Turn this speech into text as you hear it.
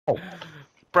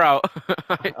Bro.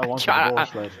 I want a John,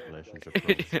 divorce relationship.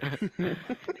 Bro.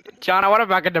 John, I want to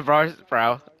back a divorce,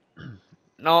 bro.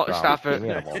 No, Bro, stop give it. me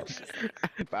a divorce.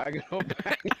 Bag it up,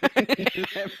 bag it.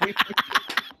 Let me.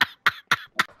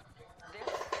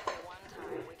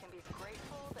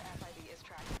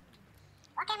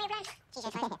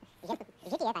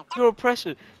 Your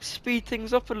pressure. Speed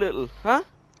things up a little, huh?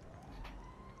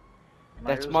 Can I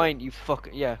That's use mine, you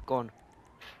fucking. Yeah, go on.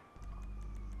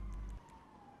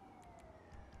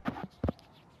 it?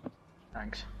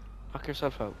 Thanks. Knock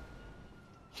yourself out.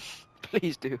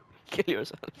 Please do. Kill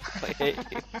yourself. I hate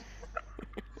you.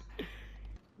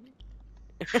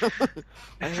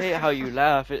 I hate how you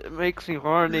laugh. It makes me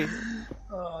horny.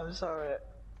 Oh, I'm sorry.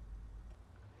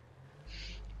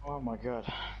 Oh my god.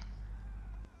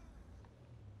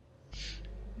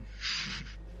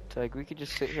 It's like we could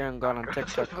just sit here and go on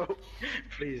TikTok.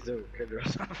 Please do kill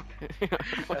yourself.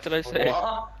 What did I say?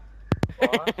 What?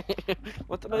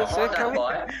 What did I say, Cam?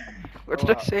 Boy? What did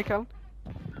I say, Cam?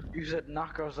 You said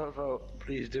knock yourself out.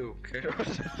 Please do kill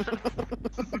yourself.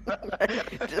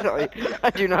 Did I? I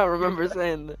do not remember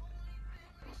saying that.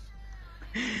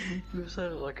 You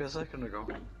said it like a second ago.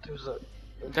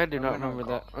 I do not remember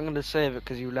that. I'm gonna save it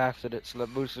because you laughed at it, so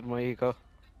that boosted my ego.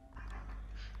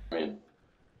 I mean,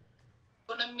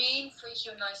 Want a mean, freaky,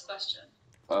 or nice question?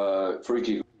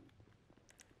 freaky.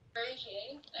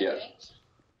 Freaky? Yeah. Okay.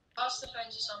 Pass the phone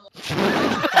to someone.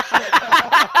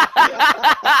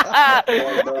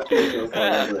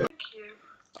 Thank you.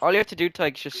 All you have to do,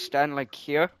 Tyke, is just stand like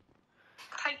here,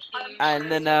 Thank you. and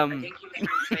then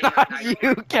not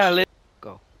you, Callie.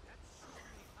 Go.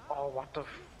 Oh, what the f.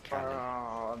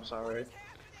 Oh, I'm sorry.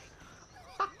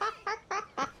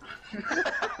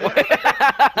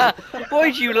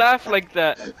 Why'd you laugh like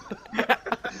that?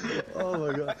 Oh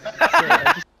my god.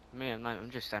 Man, I'm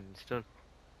just standing still.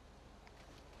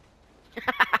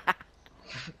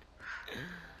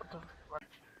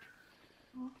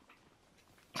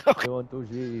 I want to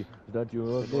see that you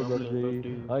have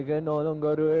liberty. I can no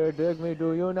longer wait. Take me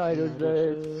to United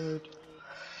States.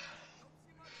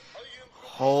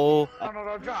 Oh.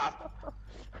 Another drop!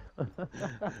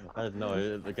 I don't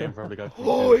know, the game probably got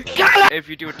If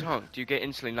you do a tongue, do you get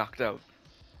instantly knocked out?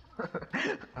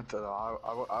 I don't know,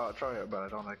 I'll try it, but I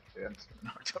don't like the instant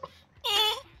knocked out.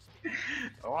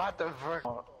 What the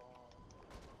fuck?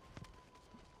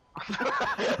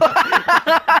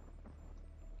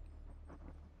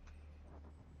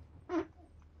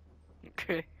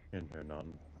 Okay. In here,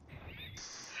 none.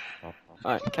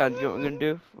 Alright, Cal, you know what we're gonna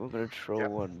do? We're gonna throw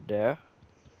one there.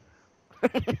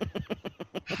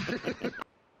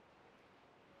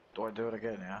 Do I do it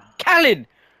again, yeah? Callan!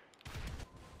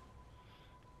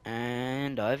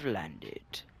 And I've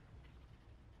landed.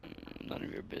 None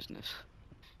of your business.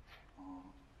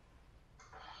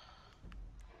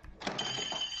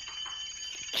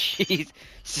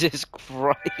 Jesus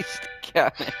Christ,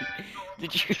 Callan.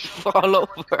 Did you fall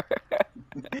over?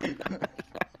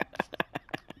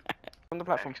 On the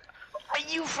platform. Are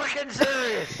you freaking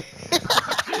serious?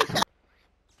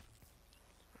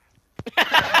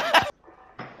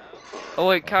 Oh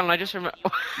wait, Callan, I just remember.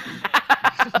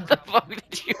 What the fuck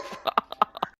did you fall?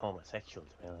 Homosexual,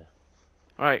 really.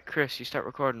 Alright, Chris, you start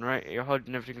recording, right? Your HUD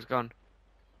and everything's gone.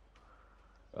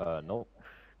 No.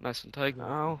 Nice and tight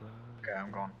now. Okay,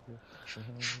 I'm gone.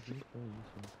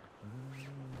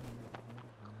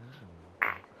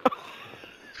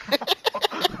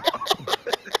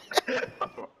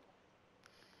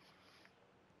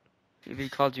 If he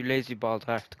called you lazy bald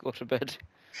heart, go to bed.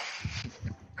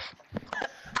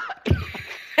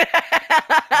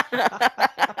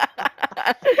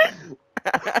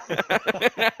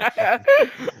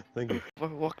 Thank you.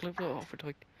 Walk a little bit over,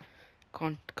 Tyke.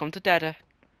 Come to Dada.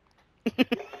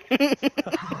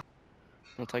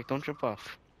 No, Tyke, don't jump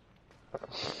off. Oh,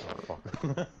 fuck.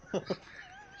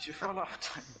 Did you fall off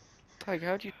time? Tyke,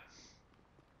 how'd you...